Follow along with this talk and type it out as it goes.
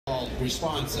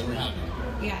response that we're having.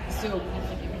 Yeah, so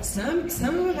some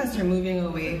of us are moving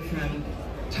away from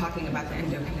talking about the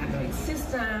endocannabinoid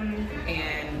system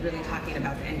and really talking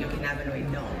about the endocannabinoid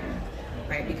gnome,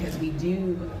 right? Because we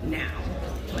do now,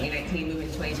 2019 moving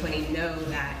to 2020, know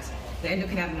that the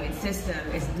endocannabinoid system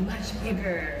is much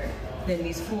bigger than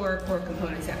these four core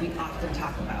components that we often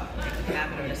talk about, like the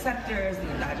cannabinoid receptors, the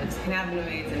endogenous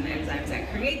cannabinoids, and the enzymes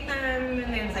that create them,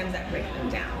 and the enzymes that break them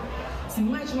down. It's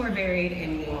much more varied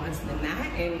and nuanced than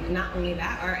that, and not only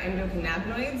that, our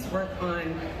endocannabinoids work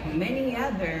on many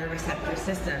other receptor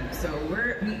systems. So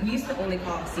we used to only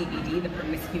call CBD the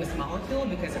promiscuous molecule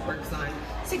because it works on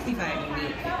 65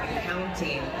 unique and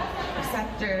counting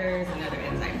receptors and other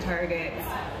enzyme targets,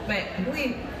 but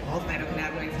really all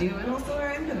phytocannabinoids do, and also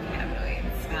our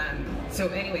endocannabinoids. So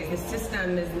anyways, the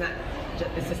system is not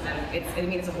just the system,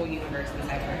 it's a whole universe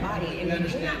inside of our body, and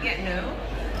we do not yet know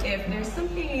if there's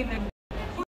something even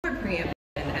preeminent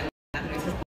and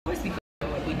of course we don't know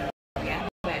what we know yet,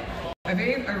 but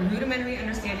our rudimentary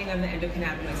understanding of the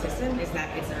endocannabinoid system is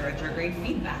that it's a retrograde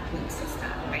feedback loop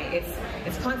system, right?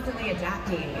 It's constantly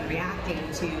adapting and reacting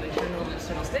to internal and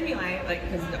external stimuli, like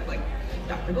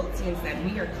Dr. Goldstein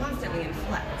said, we are constantly in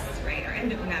flux, right? Our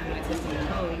endocannabinoid system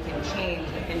alone can change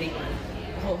depending on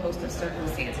a whole host of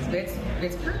circumstances, but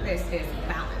its purpose is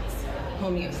balance,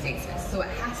 homeostasis, so it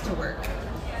has to work,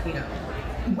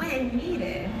 when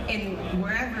needed and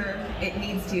wherever it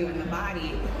needs to in the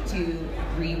body to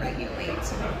re-regulate,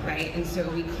 right? And so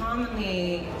we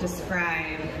commonly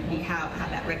describe how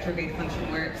that retrograde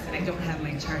function works, and I don't have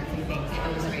my charts and things to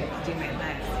illustrate, I'll do my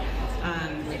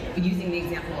best, using the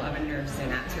example of a nerve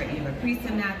synapse, right? You have a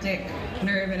presynaptic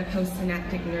nerve and a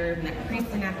postsynaptic nerve, and that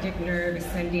presynaptic nerve is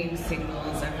sending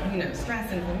signals of,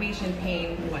 stress, inflammation,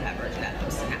 pain, whatever, to that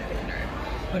postsynaptic nerve.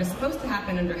 What is supposed to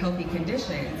happen under healthy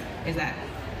conditions is that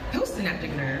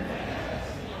postsynaptic nerve,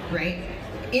 right,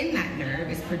 in that nerve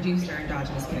is produced our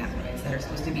endogenous cannabinoids that are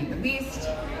supposed to be released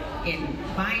and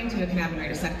bind to a cannabinoid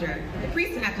receptor, the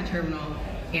presynaptic terminal,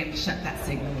 and shut that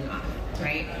signaling off,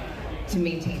 right, to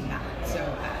maintain balance.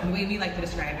 So the way we like to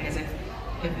describe it is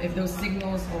if those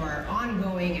signals are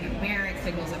ongoing and aberrant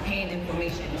signals of pain,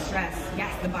 inflammation, stress,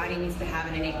 yes, the body needs to have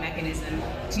an innate mechanism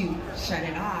to shut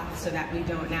it off so that we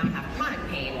don't now have chronic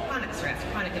pain, chronic stress,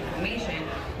 chronic inflammation,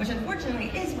 which unfortunately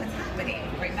is what's happening,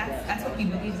 right? That's what we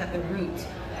believe is at the root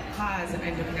cause of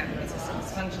endocannabinoid system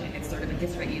dysfunction. It's sort of a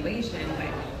dysregulation,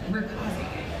 but we're causing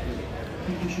it.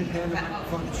 You should have that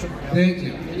function. Thank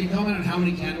you. Can you comment on how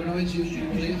many cannabinoids you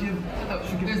believe?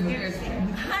 There's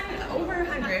over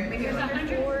 100, maybe there's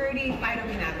 140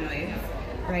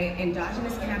 phytocannabinoids, right?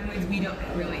 Endogenous cannabinoids, we don't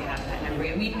really have that number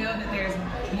yet. We know that there's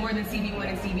more than CB1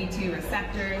 and CB2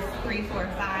 receptors, 3, 4,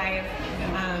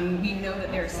 5. We know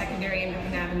that there are secondary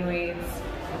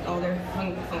endocannabinoids, all their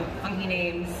funky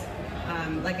names.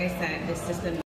 Like I said, this system